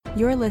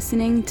You're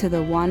listening to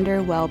the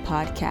Wander Well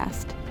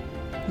podcast,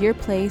 your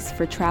place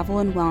for travel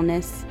and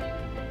wellness,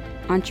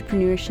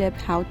 entrepreneurship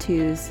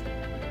how-tos,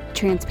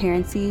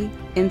 transparency,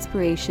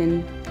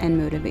 inspiration, and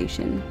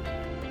motivation.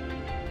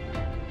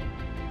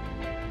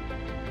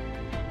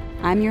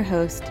 I'm your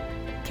host,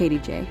 Katie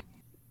J.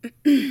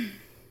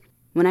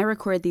 When I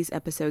record these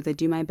episodes, I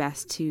do my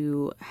best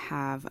to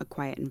have a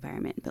quiet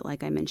environment, but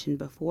like I mentioned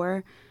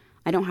before,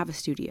 I don't have a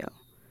studio.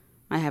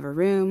 I have a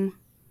room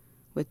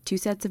with 2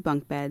 sets of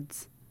bunk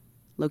beds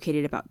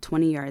located about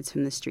 20 yards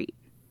from the street.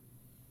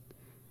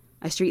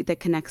 A street that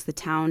connects the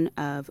town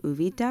of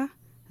Uvita,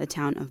 the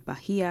town of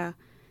Bahia,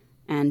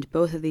 and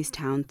both of these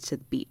towns to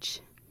the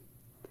beach.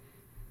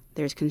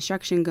 There's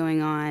construction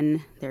going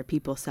on, there are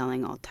people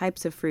selling all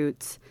types of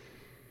fruits,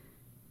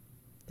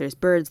 there's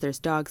birds, there's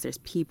dogs, there's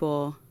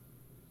people.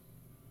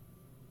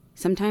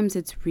 Sometimes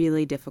it's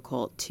really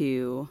difficult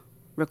to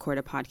record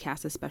a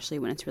podcast, especially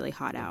when it's really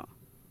hot out.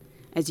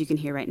 As you can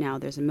hear right now,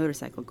 there's a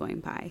motorcycle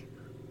going by.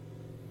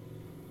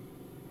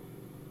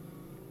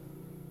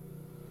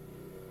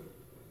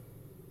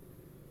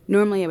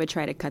 Normally I would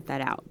try to cut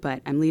that out,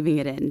 but I'm leaving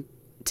it in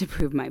to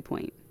prove my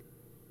point.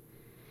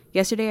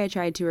 Yesterday I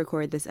tried to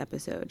record this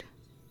episode.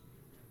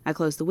 I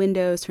closed the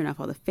windows, turned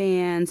off all the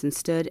fans, and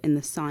stood in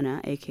the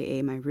sauna,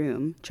 aka my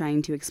room,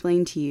 trying to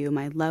explain to you,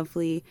 my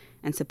lovely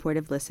and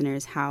supportive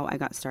listeners, how I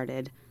got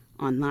started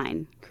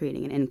online,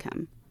 creating an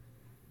income.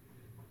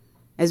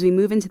 As we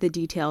move into the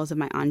details of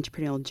my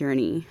entrepreneurial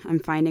journey, I'm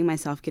finding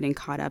myself getting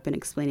caught up in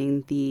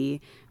explaining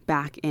the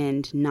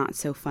back-end,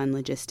 not-so-fun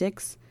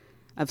logistics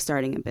of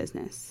starting a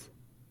business.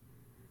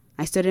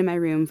 I stood in my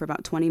room for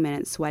about 20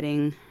 minutes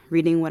sweating,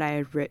 reading what I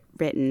had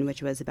written,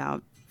 which was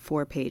about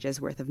 4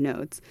 pages worth of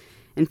notes,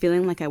 and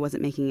feeling like I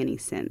wasn't making any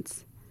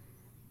sense.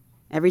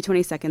 Every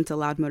 20 seconds, a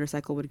loud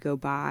motorcycle would go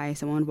by.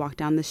 Someone would walk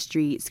down the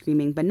street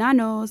screaming,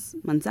 "Bananos,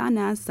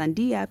 manzanas,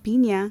 sandia,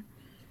 piña."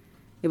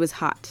 It was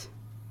hot.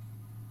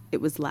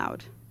 It was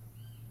loud.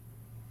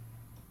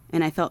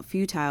 And I felt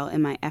futile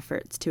in my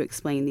efforts to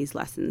explain these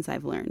lessons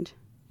I've learned.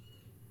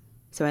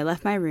 So I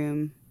left my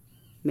room,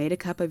 made a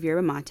cup of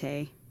yerba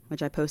mate,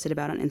 which I posted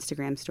about on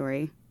Instagram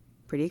story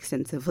pretty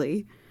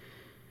extensively,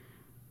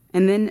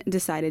 and then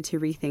decided to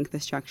rethink the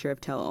structure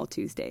of Tell All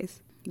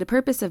Tuesdays. The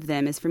purpose of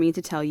them is for me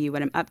to tell you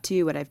what I'm up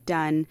to, what I've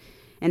done,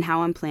 and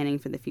how I'm planning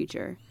for the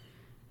future.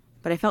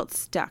 But I felt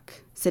stuck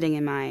sitting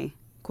in my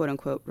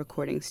quote-unquote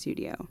recording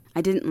studio. I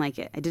didn't like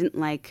it. I didn't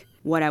like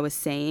what I was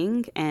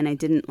saying, and I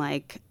didn't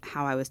like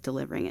how I was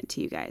delivering it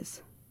to you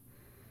guys.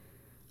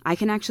 I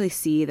can actually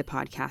see the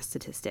podcast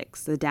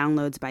statistics, the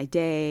downloads by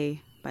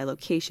day, by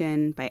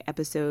location, by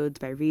episodes,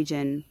 by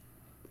region.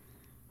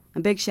 A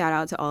big shout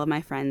out to all of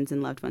my friends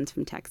and loved ones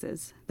from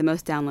Texas. The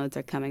most downloads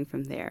are coming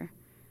from there.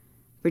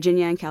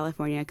 Virginia and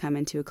California come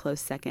into a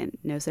close second.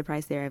 No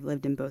surprise there, I've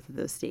lived in both of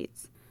those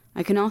states.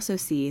 I can also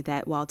see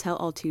that while Tell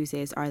All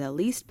Tuesdays are the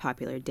least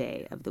popular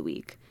day of the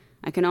week,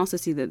 I can also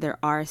see that there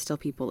are still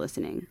people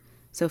listening.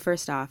 So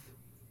first off,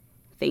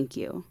 thank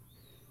you.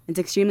 It's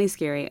extremely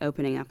scary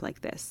opening up like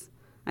this.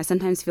 I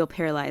sometimes feel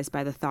paralyzed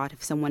by the thought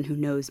of someone who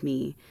knows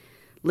me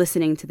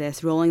listening to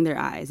this, rolling their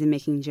eyes and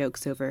making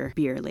jokes over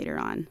beer later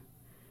on.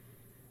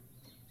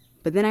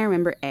 But then I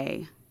remember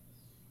I'm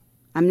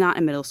not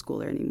a middle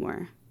schooler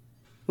anymore.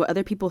 What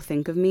other people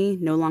think of me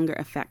no longer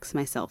affects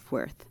my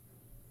self-worth.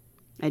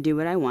 I do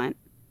what I want,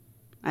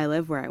 I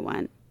live where I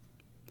want,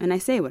 and I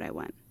say what I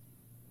want.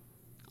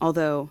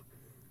 Although,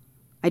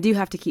 I do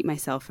have to keep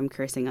myself from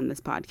cursing on this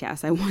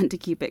podcast. I want to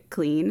keep it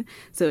clean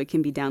so it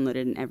can be downloaded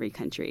in every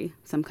country.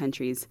 Some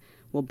countries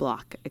will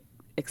block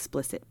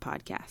explicit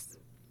podcasts.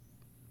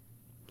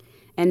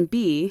 And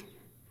B,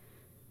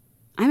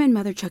 I'm in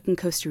Mother Chucking,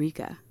 Costa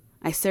Rica.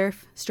 I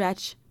surf,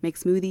 stretch, make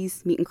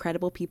smoothies, meet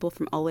incredible people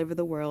from all over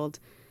the world,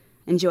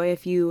 enjoy a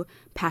few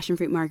passion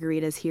fruit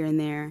margaritas here and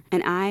there,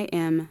 and I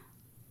am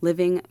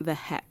living the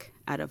heck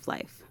out of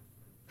life.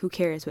 Who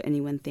cares what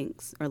anyone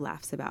thinks or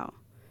laughs about?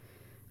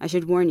 I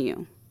should warn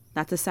you,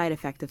 that's a side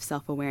effect of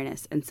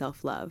self-awareness and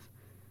self-love.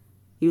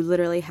 You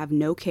literally have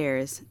no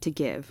cares to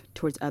give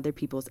towards other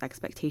people's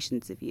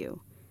expectations of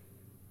you.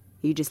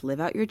 You just live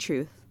out your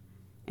truth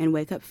and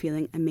wake up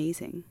feeling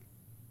amazing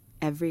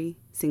every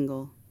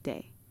single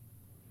day.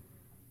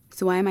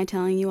 So why am I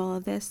telling you all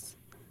of this?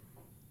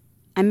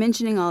 I'm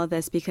mentioning all of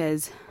this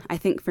because I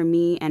think for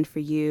me and for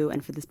you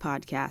and for this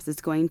podcast,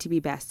 it's going to be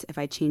best if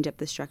I change up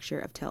the structure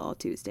of Tell All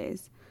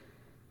Tuesdays.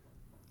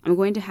 I'm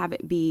going to have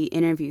it be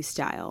interview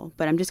style,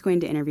 but I'm just going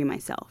to interview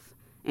myself,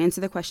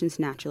 answer the questions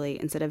naturally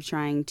instead of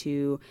trying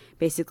to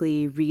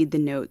basically read the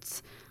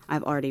notes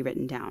I've already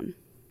written down.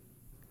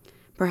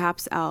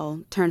 Perhaps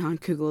I'll turn on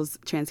Google's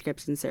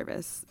transcription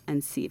service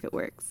and see if it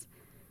works.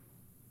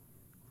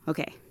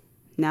 Okay,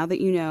 now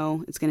that you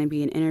know it's going to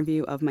be an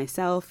interview of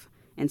myself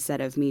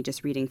instead of me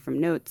just reading from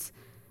notes,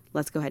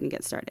 let's go ahead and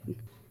get started.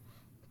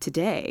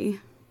 Today,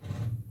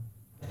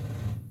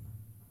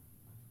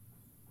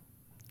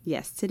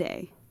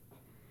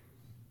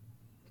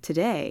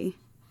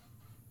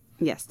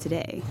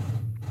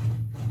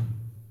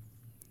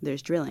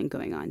 there's drilling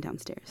going on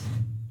downstairs.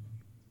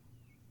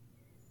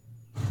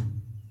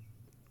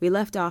 We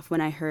left off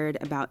when I heard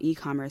about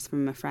e-commerce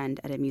from a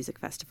friend at a music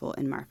festival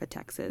in Marfa,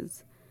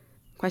 Texas.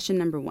 Question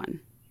number 1.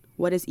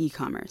 What is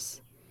e-commerce?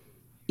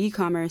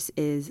 E-commerce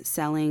is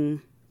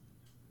selling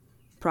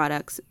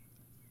products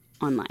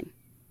online,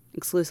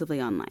 exclusively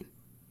online.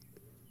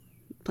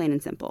 Plain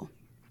and simple.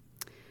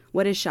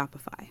 What is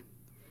Shopify?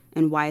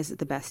 And why is it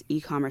the best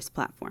e-commerce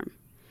platform?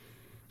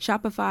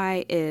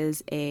 Shopify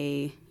is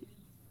a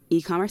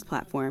e-commerce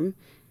platform.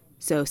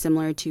 So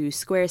similar to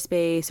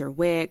Squarespace or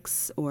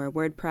Wix or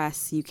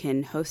WordPress, you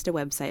can host a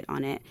website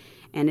on it,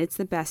 and it's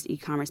the best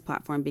e-commerce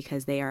platform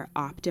because they are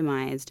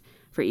optimized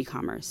for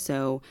e-commerce.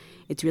 So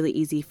it's really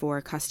easy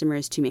for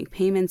customers to make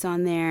payments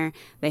on there.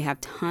 They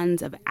have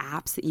tons of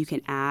apps that you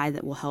can add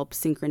that will help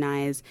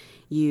synchronize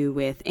you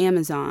with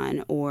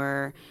Amazon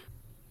or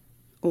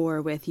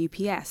with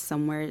UPS,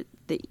 some way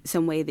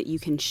that you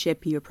can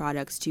ship your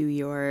products to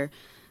your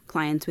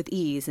clients with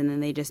ease. And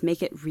then they just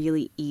make it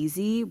really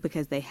easy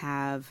because they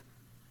have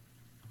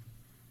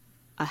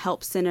a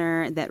help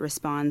center that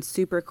responds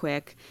super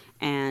quick,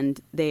 and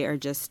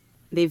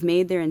they've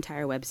made their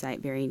entire website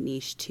very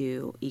niche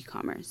to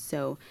e-commerce.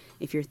 So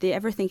if you're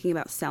ever thinking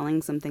about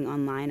selling something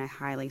online, I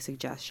highly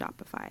suggest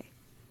Shopify.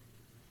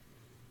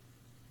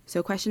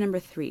 So question number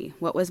 3,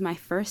 what was my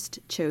first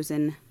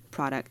chosen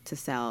product to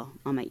sell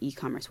on my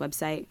e-commerce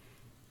website?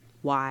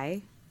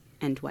 Why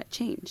and what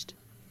changed?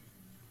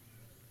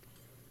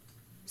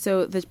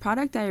 So the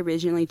product I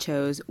originally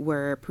chose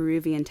were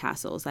Peruvian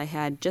tassels. I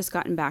had just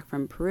gotten back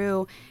from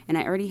Peru, and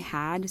I already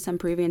had some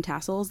Peruvian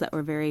tassels that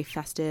were very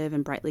festive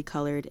and brightly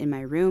colored in my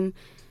room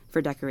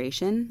for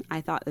decoration. I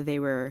thought that they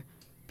were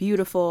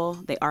beautiful.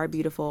 They are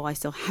beautiful.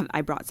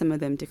 I brought some of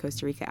them to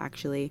Costa Rica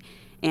actually,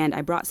 and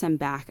I brought some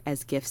back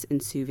as gifts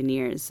and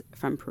souvenirs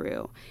from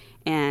Peru.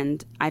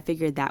 And I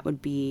figured that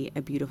would be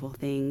a beautiful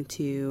thing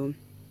to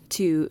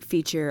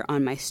feature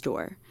on my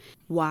store.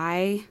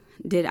 Why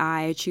did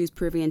I choose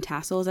Peruvian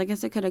tassels? I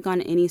guess it could have gone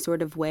any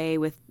sort of way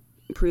with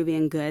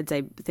Peruvian goods.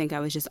 I think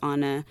I just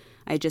climbed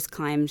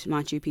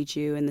Machu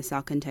Picchu and the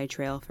Salcantay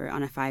Trail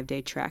on a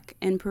 5-day trek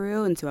in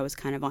Peru, and so I was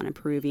kind of on a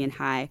Peruvian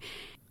high.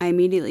 I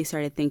immediately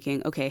started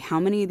thinking, okay, how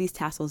many of these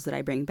tassels did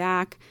I bring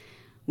back?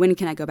 When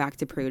can I go back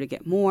to Peru to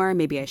get more?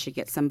 Maybe I should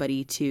get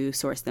somebody to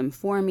source them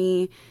for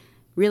me.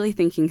 Really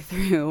thinking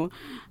through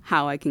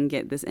how I can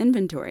get this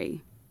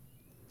inventory.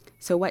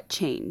 So what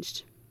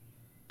changed?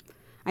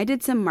 I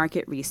did some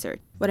market research.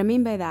 What I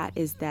mean by that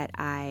is that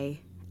I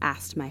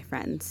asked my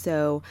friends.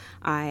 So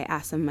I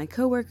asked some of my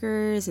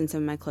coworkers and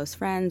some of my close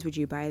friends, would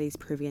you buy these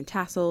Peruvian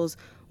tassels?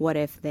 What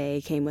if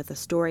they came with a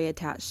story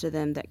attached to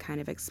them that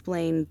kind of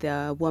explained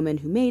the woman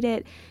who made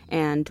it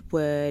and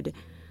would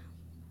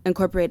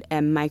incorporate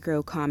a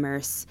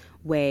micro-commerce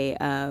way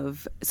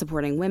of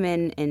supporting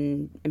women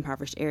in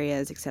impoverished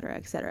areas, et cetera,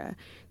 et cetera.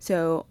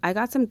 So I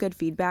got some good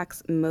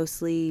feedbacks.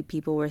 Mostly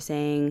people were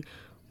saying,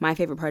 my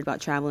favorite part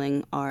about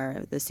traveling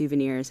are the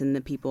souvenirs and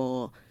the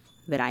people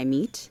that I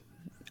meet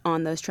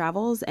on those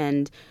travels.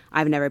 And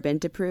I've never been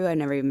to Peru. I've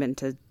never even been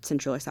to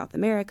Central or South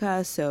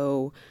America.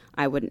 So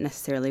I wouldn't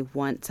necessarily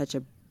want such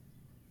a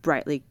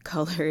brightly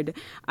colored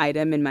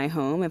item in my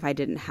home if I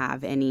didn't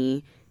have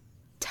any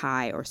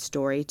tie or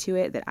story to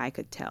it that I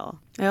could tell.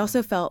 I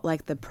also felt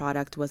like the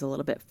product was a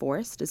little bit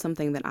forced. It's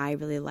something that I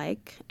really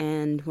like.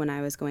 And when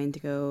I was going to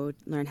go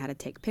learn how to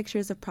take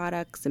pictures of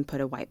products and put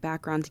a white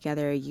background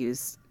together,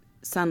 use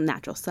some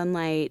natural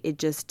sunlight,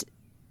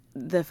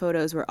 the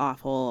photos were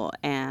awful,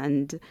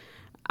 and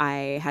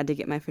I had to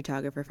get my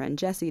photographer friend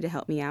Jessie to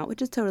help me out,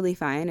 which is totally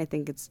fine. I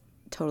think it's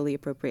totally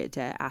appropriate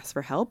to ask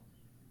for help,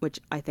 which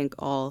I think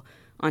all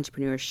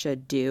entrepreneurs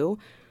should do,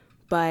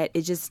 but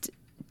it just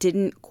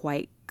didn't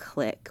quite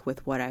click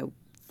with what I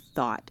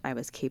thought I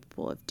was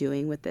capable of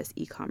doing with this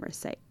e-commerce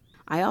site.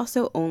 I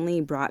also only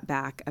brought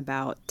back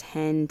about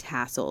 10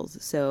 tassels,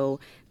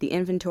 so the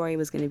inventory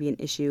was going to be an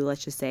issue.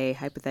 Let's just say,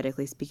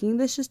 hypothetically speaking,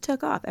 this just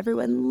took off.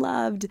 Everyone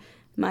loved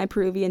my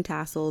Peruvian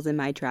tassels in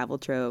my travel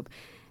trove.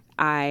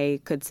 I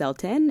could sell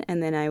 10,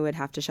 and then I would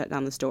have to shut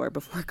down the store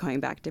before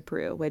going back to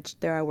Peru, which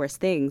there are worse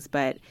things,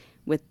 but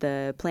with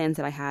the plans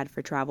that I had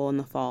for travel in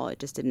the fall, it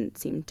just didn't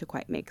seem to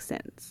quite make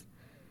sense.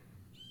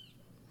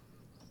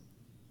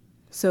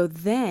 So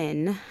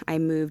then I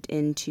moved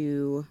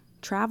into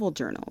travel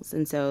journals.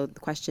 And so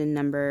question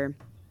number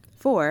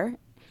 4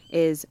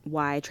 is,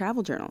 why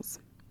travel journals?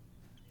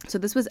 So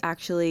this was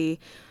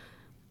actually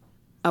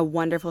a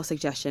wonderful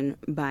suggestion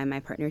by my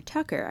partner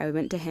Tucker. I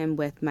went to him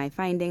with my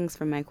findings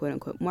from my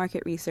quote-unquote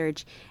market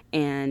research,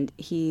 and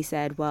he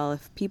said, well,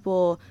 if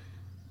people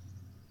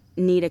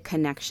need a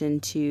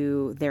connection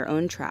to their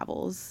own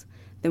travels,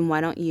 then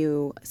why don't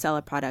you sell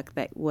a product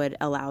that would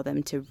allow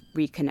them to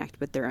reconnect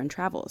with their own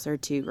travels, or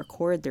to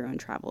record their own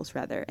travels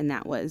rather, and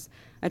that was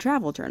a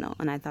travel journal.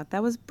 And I thought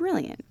that was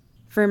brilliant.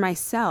 For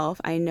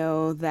myself, I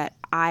know that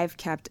I've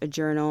kept a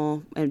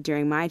journal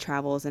during my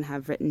travels and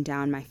have written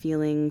down my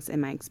feelings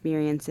and my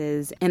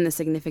experiences and the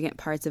significant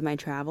parts of my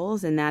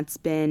travels, and that's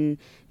been,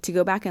 to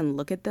go back and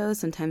look at those,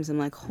 sometimes I'm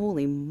like,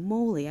 holy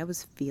moly, I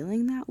was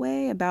feeling that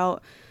way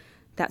about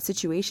that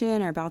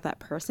situation or about that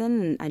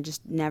person,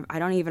 and I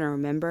don't even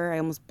remember. I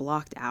almost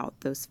blocked out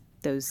those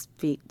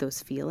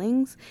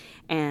feelings,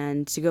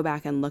 and to go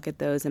back and look at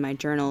those in my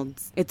journal,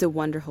 it's a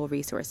wonderful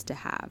resource to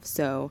have.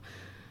 So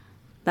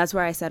that's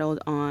where I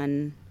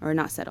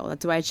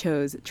that's why I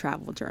chose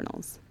travel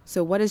journals.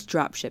 So what is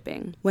drop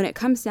shipping? When it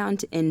comes down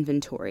to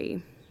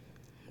inventory,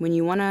 when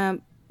you want to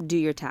do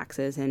your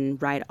taxes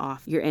and write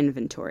off your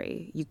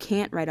inventory, you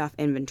can't write off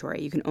inventory.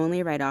 You can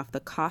only write off the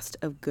cost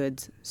of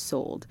goods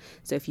sold.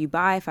 So if you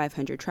buy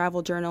 500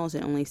 travel journals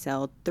and only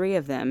sell 3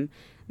 of them,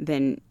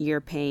 then you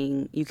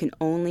can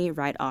only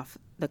write off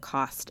the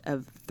cost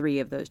of 3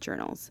 of those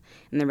journals,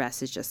 and the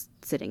rest is just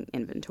sitting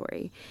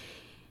inventory.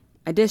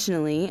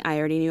 Additionally, I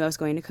already knew I was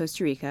going to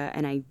Costa Rica,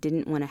 and I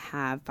didn't want to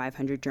have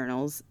 500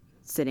 journals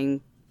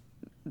sitting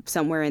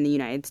somewhere in the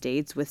United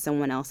States with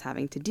someone else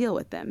having to deal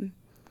with them.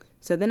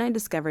 So then I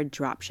discovered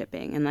drop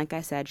shipping. And like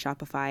I said,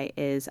 Shopify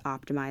is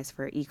optimized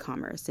for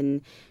e-commerce,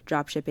 and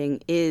drop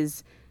shipping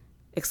is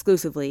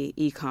exclusively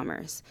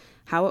e-commerce.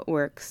 How it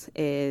works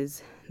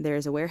is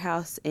there's a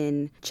warehouse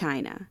in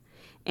China,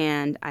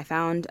 and I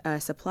found a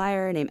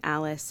supplier named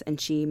Alice,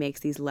 and she makes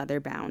these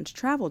leather-bound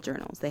travel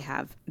journals. They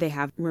have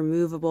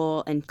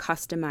removable and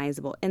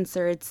customizable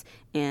inserts,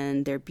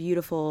 and they're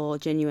beautiful,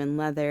 genuine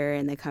leather,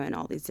 and they come in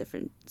all these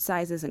different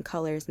sizes and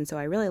colors. And so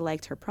I really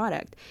liked her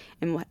product.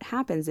 And what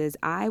happens is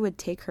I would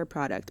take her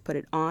product, put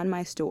it on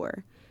my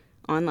store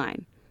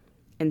online,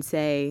 and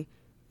say,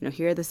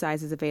 here are the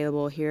sizes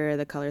available, here are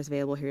the colors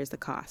available, here's the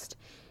cost.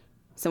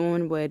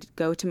 Someone would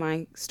go to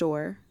my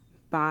store,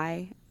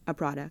 buy a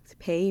product,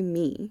 pay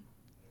me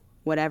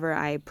whatever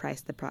I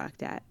priced the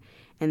product at,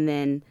 and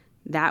then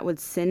that would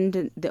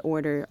send the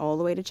order all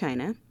the way to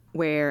China,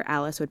 where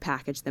Alice would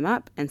package them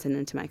up and send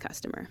them to my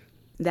customer.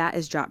 That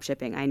is drop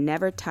shipping. I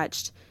never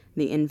touched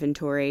the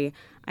inventory.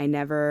 I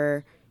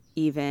never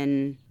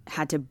even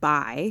had to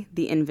buy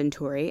the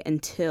inventory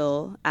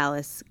until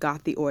Alice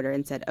got the order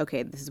and said,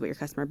 okay, this is what your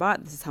customer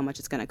bought. This is how much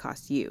it's going to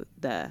cost you,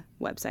 the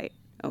website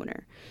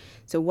owner.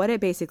 So what it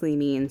basically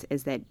means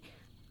is that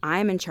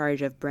I'm in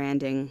charge of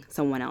branding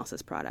someone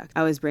else's product.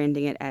 I was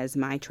branding it as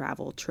My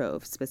Travel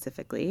Trove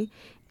specifically,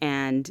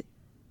 and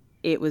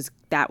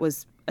that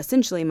was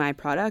essentially my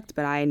product,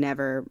 but I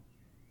never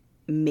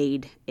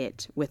made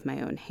it with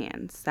my own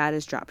hands. That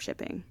is drop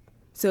shipping.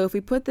 So if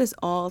we put this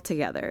all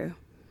together,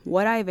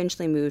 what I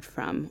eventually moved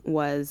from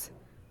was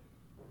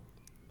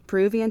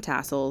Peruvian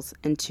tassels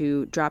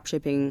into drop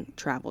shipping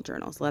travel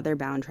journals,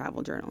 leather-bound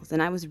travel journals,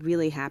 and I was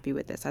really happy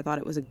with this. I thought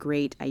it was a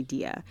great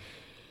idea.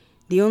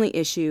 The only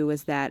issue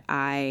was that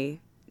I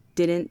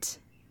didn't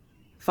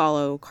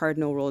follow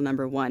cardinal rule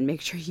number 1.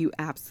 Make sure you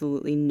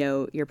absolutely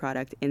know your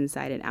product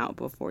inside and out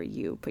before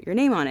you put your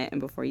name on it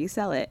and before you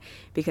sell it.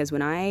 Because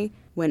when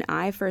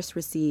I first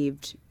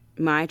received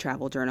my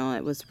travel journal,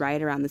 it was right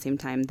around the same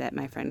time that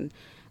my friend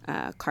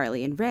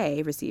Carly and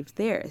Ray received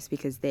theirs,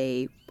 because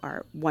they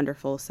are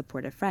wonderful,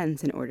 supportive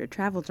friends and ordered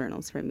travel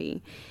journals from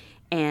me.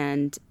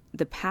 And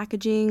the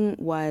packaging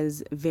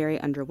was very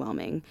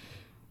underwhelming.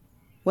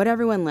 What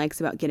everyone likes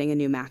about getting a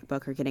new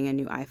MacBook or getting a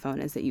new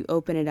iPhone is that you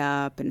open it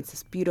up and it's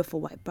this beautiful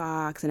white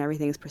box and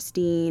everything's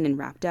pristine and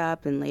wrapped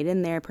up and laid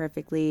in there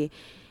perfectly.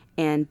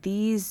 And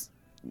these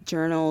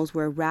journals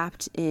were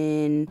wrapped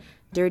in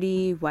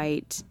dirty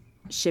white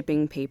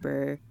shipping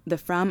paper. The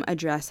from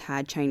address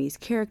had Chinese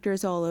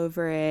characters all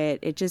over it.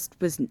 It just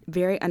was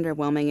very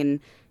underwhelming, and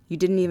you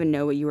didn't even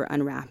know what you were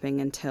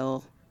unwrapping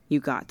until you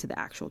got to the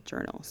actual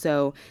journal.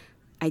 So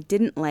I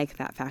didn't like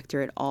that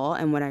factor at all.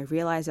 And what I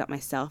realized about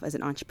myself as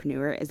an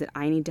entrepreneur is that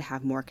I need to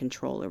have more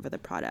control over the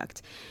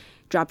product.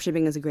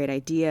 Dropshipping is a great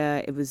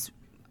idea.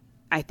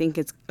 I think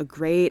it's a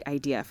great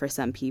idea for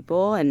some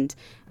people. And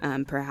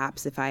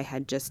perhaps if I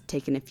had just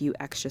taken a few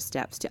extra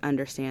steps to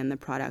understand the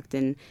product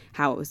and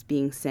how it was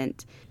being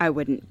sent, I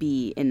wouldn't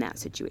be in that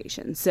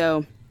situation.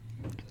 So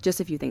just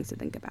a few things to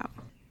think about.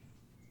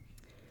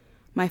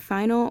 My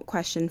final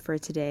question for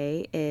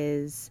today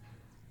is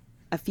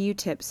a few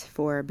tips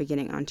for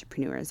beginning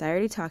entrepreneurs. I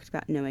already talked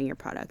about knowing your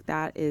product.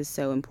 That is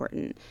so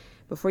important.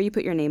 Before you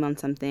put your name on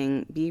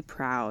something, be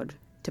proud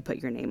to put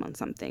your name on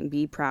something.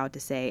 Be proud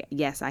to say,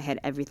 yes, I had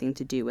everything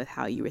to do with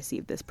how you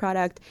received this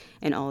product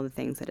and all the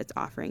things that it's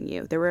offering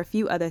you. There were a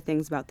few other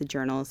things about the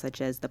journal, such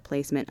as the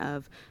placement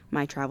of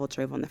My Travel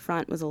Trove on the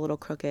front was a little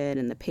crooked,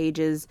 and the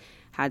pages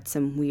had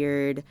some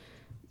weird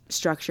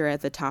structure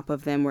at the top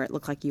of them where it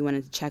looked like you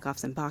wanted to check off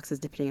some boxes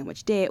depending on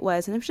which day it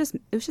was, and it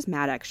was just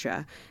mad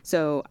extra.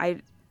 So I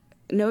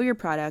know your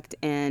product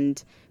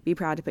and be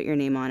proud to put your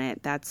name on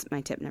it. That's my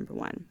tip number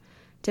 1.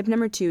 Tip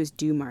number 2 is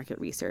do market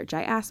research.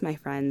 I asked my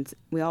friends,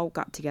 we all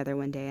got together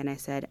one day, and I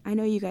said, I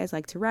know you guys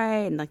like to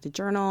write and like to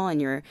journal, and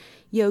you're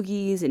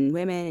yogis and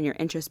women and you're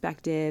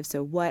introspective,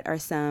 so what are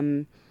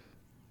some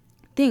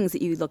things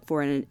that you look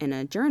for in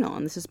a journal?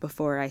 And this is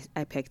before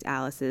I picked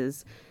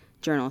Alice's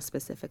journal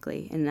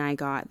specifically, and I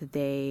got that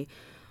they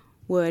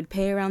would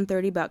pay around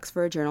 $30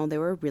 for a journal they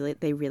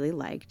really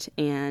liked,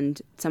 and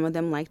some of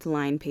them liked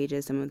line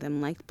pages, some of them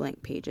liked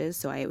blank pages,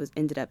 so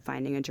ended up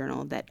finding a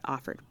journal that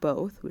offered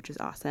both, which was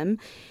awesome.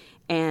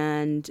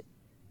 And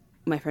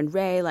my friend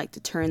Ray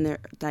liked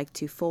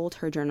to fold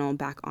her journal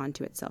back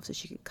onto itself so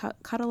she could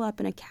cuddle up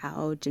in a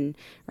couch and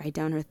write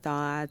down her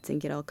thoughts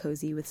and get all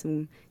cozy with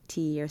some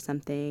tea or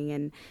something.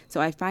 And so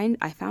I found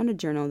a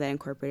journal that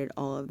incorporated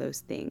all of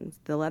those things.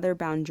 The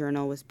leather-bound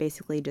journal was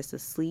basically just a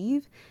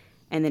sleeve,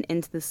 and then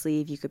into the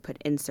sleeve you could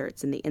put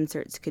inserts, and the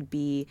inserts could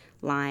be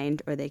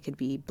lined, or they could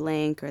be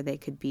blank, or they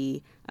could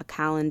be a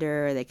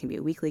calendar, or they can be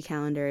a weekly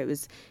calendar. It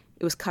was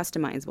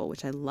customizable,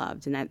 which I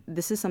loved. And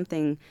this is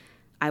something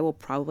I will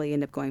probably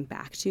end up going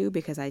back to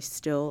because I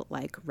still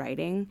like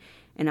writing,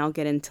 and I'll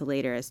get into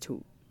later as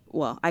to,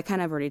 well, I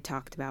kind of already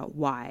talked about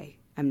why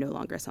I'm no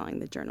longer selling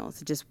the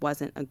journals. It just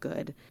wasn't a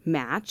good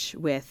match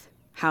with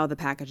how the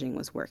packaging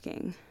was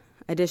working.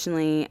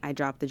 Additionally, I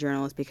dropped the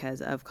journals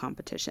because of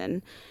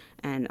competition,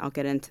 and I'll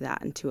get into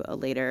that into a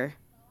later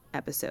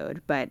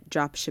episode. But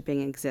drop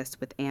shipping exists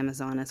with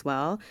Amazon as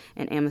well,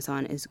 and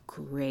Amazon is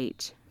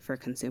great for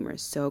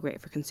consumers, so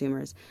great for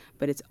consumers,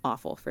 but it's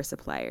awful for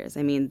suppliers.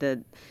 I mean,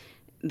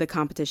 the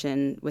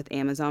competition with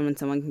Amazon when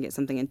someone can get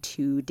something in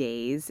 2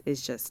 days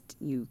is just,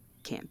 you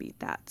can't beat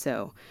that.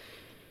 So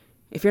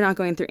if you're not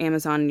going through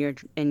Amazon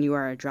and you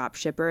are a drop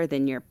shipper,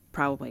 then you're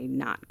probably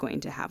not going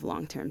to have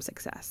long-term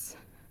success.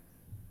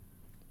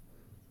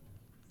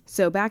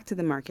 So back to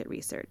the market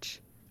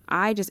research.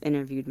 I just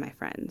interviewed my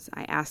friends.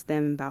 I asked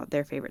them about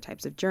their favorite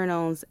types of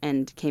journals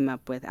and came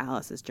up with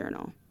Alice's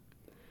journal.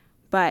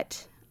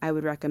 But I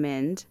would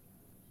recommend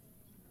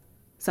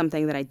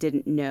something that I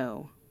didn't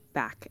know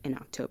back in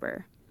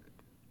October,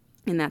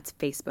 and that's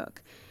Facebook.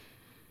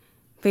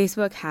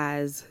 Facebook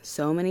has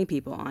so many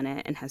people on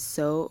it and has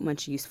so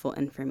much useful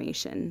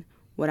information.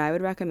 What I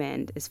would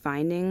recommend is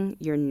finding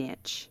your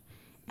niche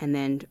and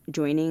then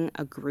joining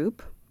a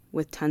group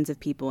with tons of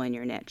people in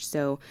your niche.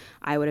 So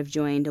I would have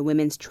joined a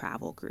women's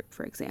travel group,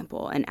 for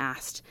example, and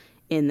asked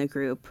in the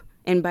group.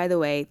 And by the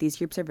way, these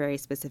groups are very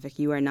specific.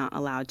 You are not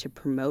allowed to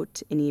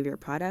promote any of your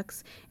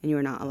products, and you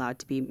are not allowed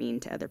to be mean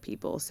to other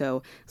people.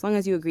 So as long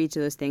as you agree to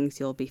those things,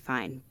 you'll be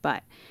fine.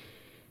 But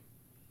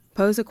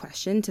pose a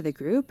question to the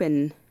group,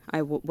 and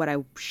what I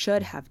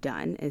should have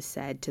done is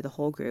said to the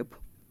whole group,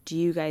 do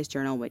you ladies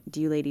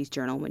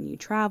journal when you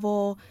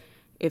travel?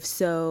 If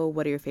so,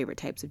 what are your favorite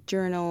types of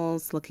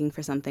journals? Looking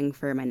for something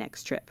for my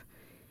next trip.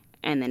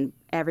 And then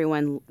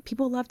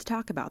people love to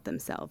talk about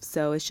themselves.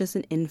 So it's just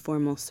an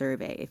informal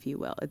survey, if you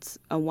will. It's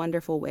a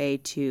wonderful way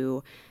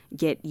to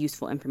get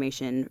useful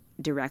information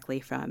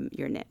directly from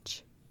your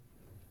niche,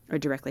 or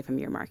directly from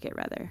your market,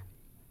 rather.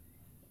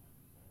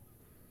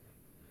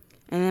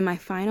 And then my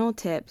final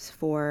tips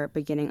for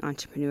beginning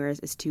entrepreneurs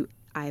is to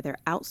either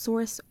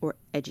outsource or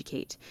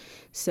educate.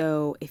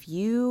 So if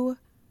you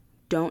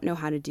don't know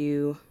how to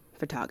do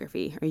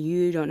photography, or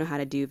you don't know how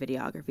to do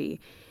videography,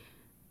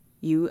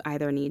 you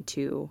either need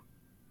to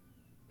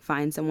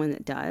find someone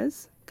that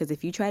does, because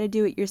if you try to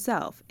do it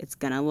yourself, it's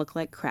going to look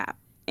like crap,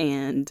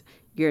 and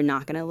you're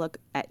not going to look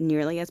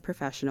nearly as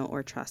professional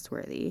or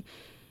trustworthy.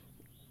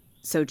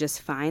 So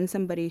just find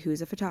somebody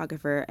who's a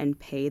photographer and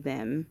pay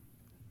them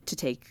to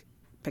take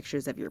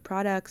pictures of your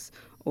products,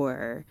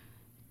 or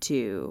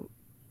to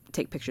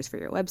take pictures for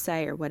your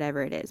website, or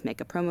whatever it is. Make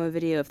a promo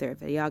video if they're a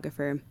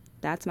videographer.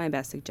 That's my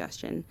best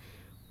suggestion.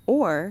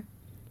 Or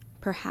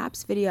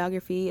perhaps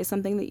videography is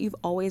something that you've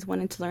always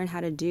wanted to learn how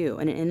to do.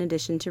 And in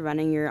addition to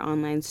running your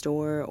online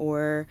store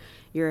or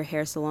your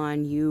hair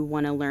salon, you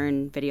want to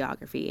learn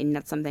videography. And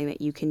that's something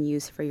that you can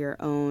use for your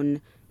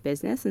own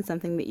business and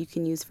something that you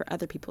can use for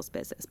other people's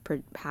business.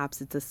 Perhaps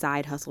it's a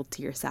side hustle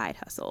to your side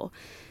hustle.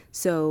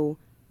 So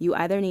you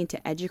either need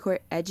to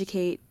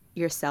educate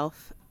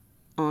yourself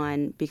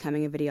on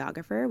becoming a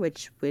videographer,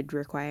 which would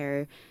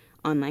require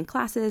online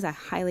classes. I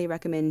highly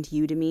recommend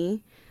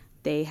Udemy.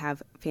 They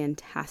have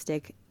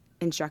fantastic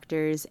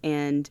instructors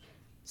and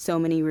so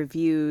many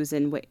reviews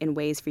and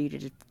ways for you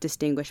to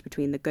distinguish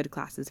between the good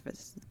classes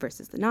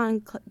versus the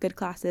non-good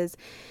classes.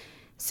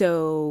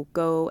 So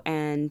go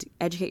and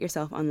educate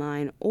yourself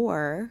online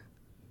or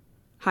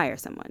hire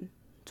someone.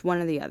 It's one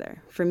or the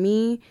other. For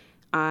me,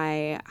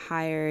 I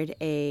hired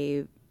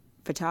a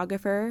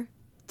photographer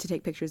to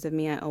take pictures of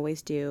me. I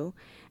always do.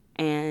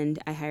 And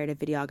I hired a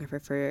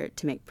videographer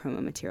to make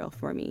promo material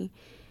for me.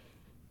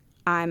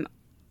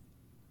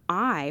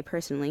 I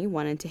personally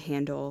wanted to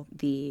handle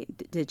the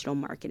digital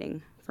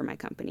marketing for my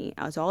company.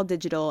 It's all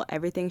digital.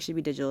 Everything should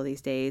be digital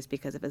these days,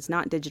 because if it's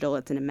not digital,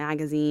 it's in a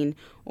magazine,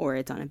 or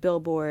it's on a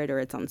billboard, or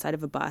it's on the side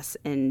of a bus.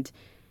 And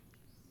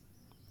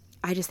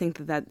I just think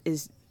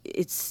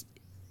it's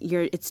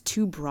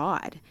too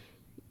broad.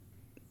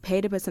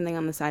 Pay to put something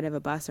on the side of a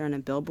bus or on a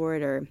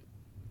billboard or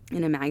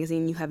in a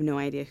magazine, you have no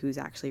idea who's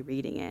actually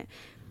reading it.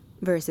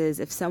 Versus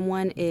if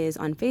someone is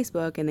on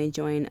Facebook and they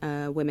join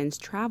a women's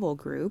travel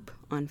group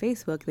on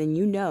Facebook, then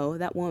you know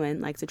that woman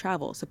likes to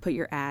travel. So put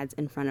your ads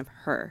in front of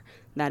her.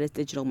 That is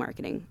digital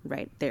marketing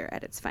right there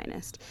at its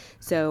finest.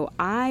 So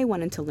I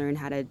wanted to learn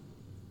how to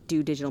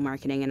do digital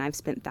marketing, and I've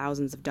spent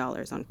thousands of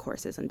dollars on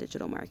courses on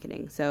digital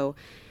marketing. So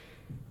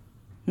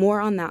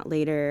more on that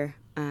later.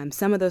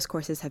 Some of those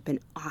courses have been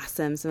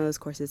awesome. Some of those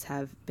courses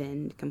have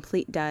been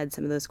complete duds.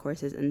 Some of those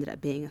courses ended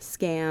up being a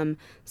scam.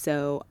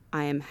 So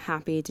I am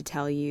happy to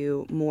tell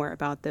you more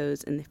about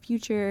those in the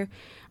future.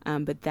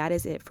 But that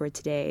is it for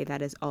today.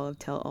 That is all of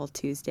Tell All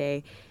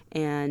Tuesday.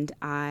 And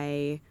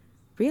I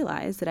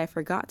realized that I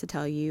forgot to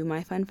tell you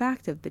my fun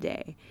fact of the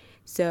day.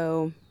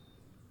 So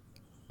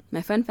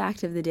my fun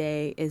fact of the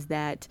day is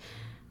that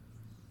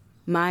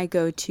my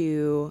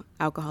go-to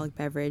alcoholic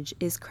beverage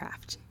is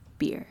craft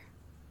beer.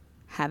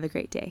 Have a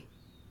great day.